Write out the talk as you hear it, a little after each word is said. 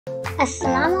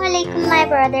Assalamu alaikum my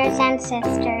brothers and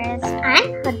sisters. I'm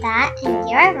Huda and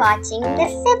you're watching the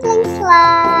Siblings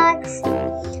Vlogs.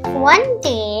 One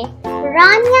day,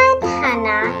 Rania and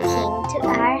Hannah came to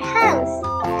our house.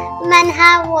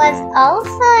 Manha was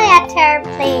also at our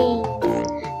place.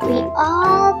 We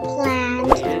all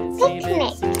planned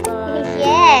picnic.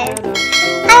 Yes,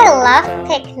 I love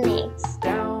picnics.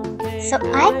 So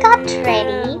I got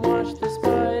ready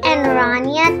and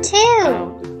Rania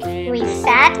too. We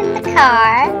sat in the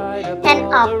car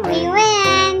and up we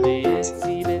went.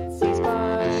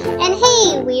 And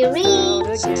hey, we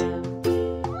reached.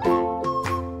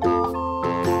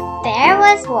 There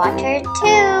was water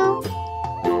too.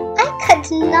 I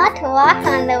could not walk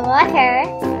on the water.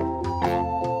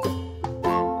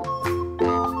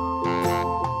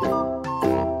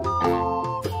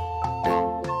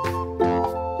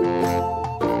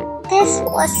 This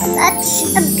was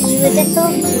such a beautiful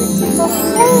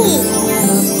place.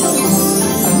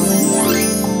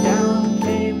 Down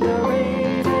came the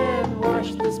rain and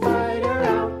washed the spider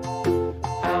out.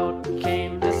 Out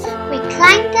came the sun. We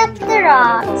climbed up the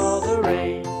rocks All the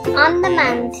rain. on the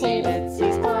mountain.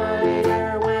 Itsy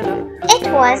spider went up.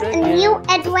 It was a new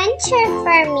adventure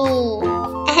for me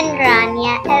and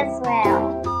Rania as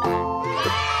well.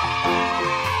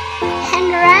 And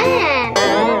ran.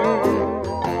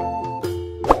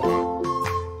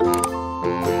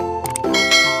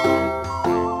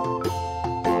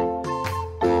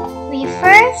 We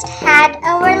first had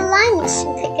our lunch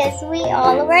because we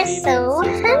all were so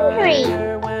hungry.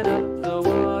 Spider went up the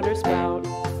water spout.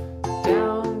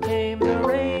 Down came the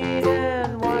rain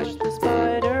and washed the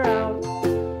spider out.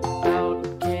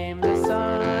 Out came the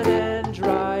sun and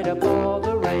dried up all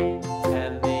the rain.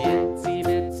 And the itsy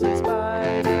bitsy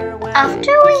spider went up.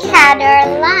 After we had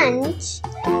our lunch,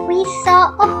 we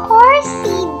saw a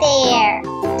horsey there.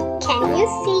 Can you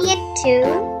see it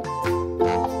too?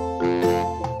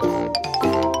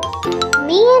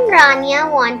 Me and Rania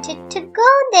wanted to go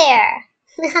there.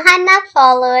 Hannah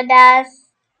followed us.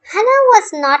 Hannah was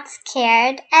not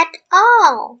scared at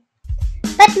all.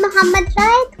 But Muhammad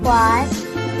Raid was.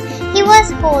 He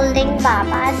was holding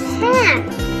Baba's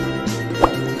hand.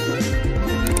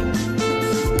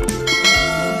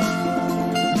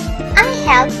 I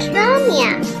helped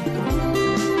Rania.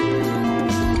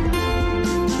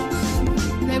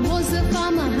 There was a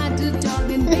farmer had a dog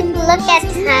and Look at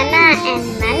Hannah and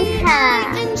Manha.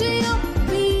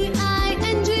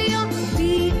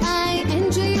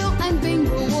 N-G-O, and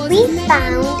Bingo was We his name.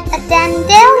 found a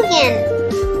dandelion.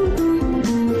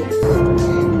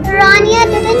 Rania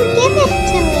didn't give it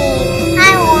to me.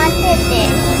 I wanted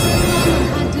it.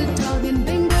 Had a dog and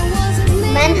Bingo was his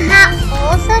name. Manha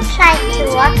also tried to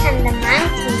walk on the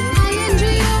mountain.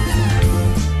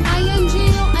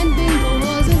 I-N-G-O, and Bingo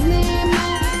was his name.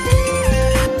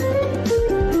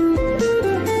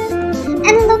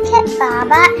 And look at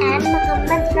Baba and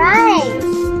Muhammad Rai.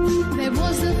 There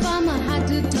was a farmer had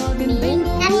a dog and Me Bingo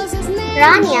and was his name.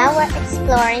 Rania were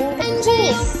exploring the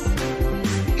place.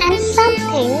 And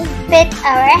something bit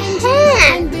our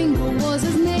hand. And Bingo was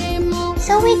his name.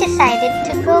 So we decided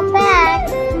to go back.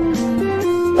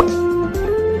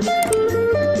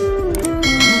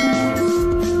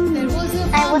 There was a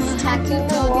I was farmer stuck had in a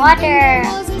the dog and water.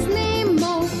 Bingo was his name.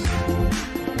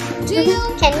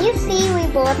 Geo, Can you see we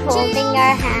both holding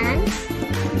our hands?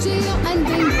 Geo and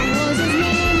Bingo was his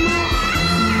name.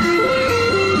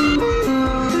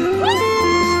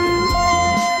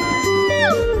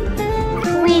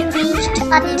 We reached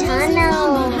a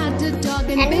tunnel Had a dog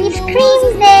and we Bingo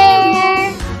screamed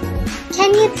there.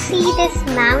 Can you see this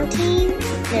mountain?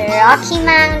 The Rocky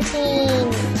Mountain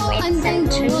with and some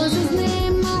Bingo was trees. his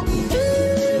name.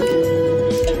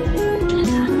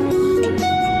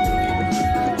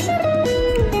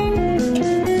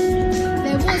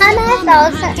 There was a Hannah is farmer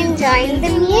also had a enjoying the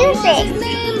dog and music.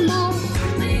 Bingo was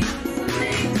his name.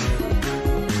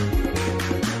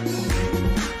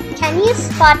 Can you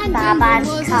spot And Bingo Baba's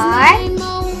was his car? name.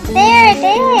 There it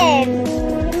is.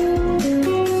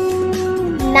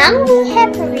 Now we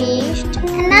have reached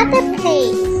another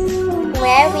place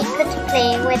where we could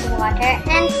play with water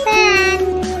and sand.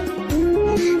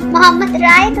 Muhammad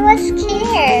Raid was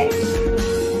scared.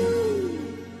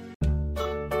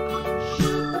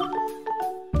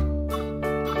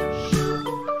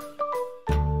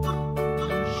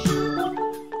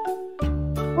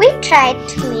 We tried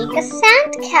to make a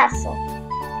sand castle.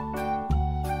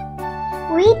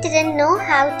 We didn't know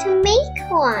how to make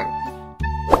one.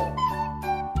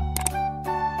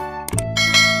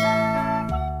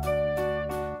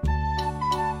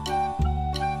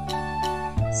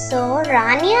 So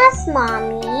Rania's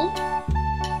mommy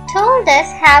told us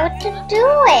how to do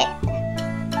it.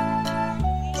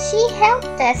 she helped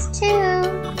us too.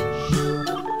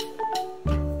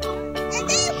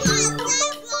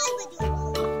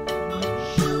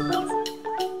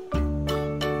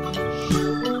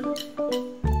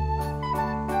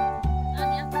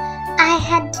 I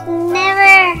had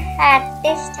never had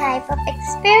this type of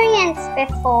experience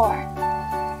before.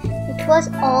 It was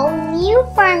all new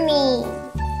for me.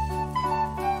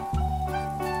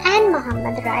 And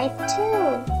Muhammad Raif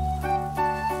too.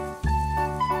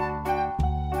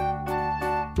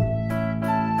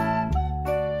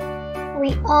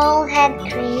 We all had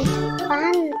great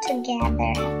fun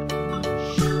together.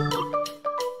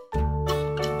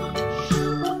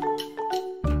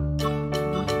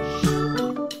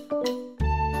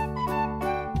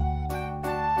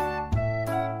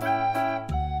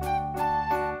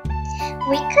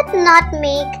 We could not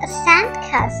make a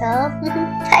sandcastle,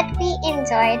 but we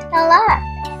enjoyed a lot.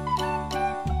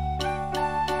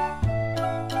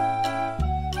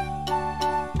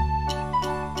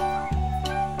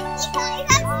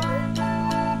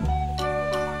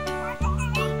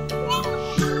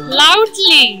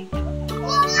 Loudly!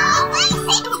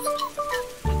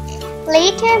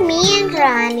 Later, me and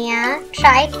Rania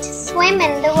tried to swim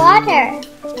in the water.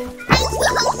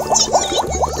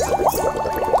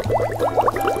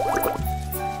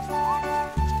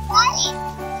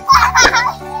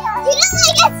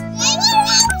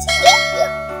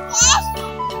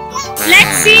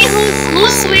 Let's see who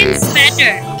swims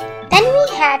better. Then we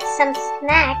had some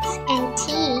snacks and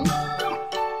tea.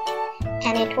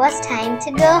 And it was time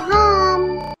to go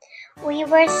home. We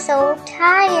were so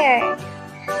tired.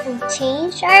 We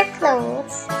changed our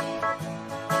clothes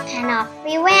and off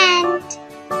we went.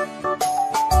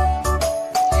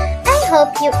 I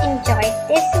hope you enjoyed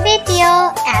this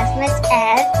video as much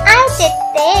as I did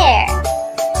there.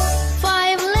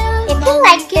 If you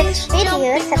like this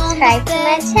video, subscribe to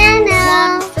my channel.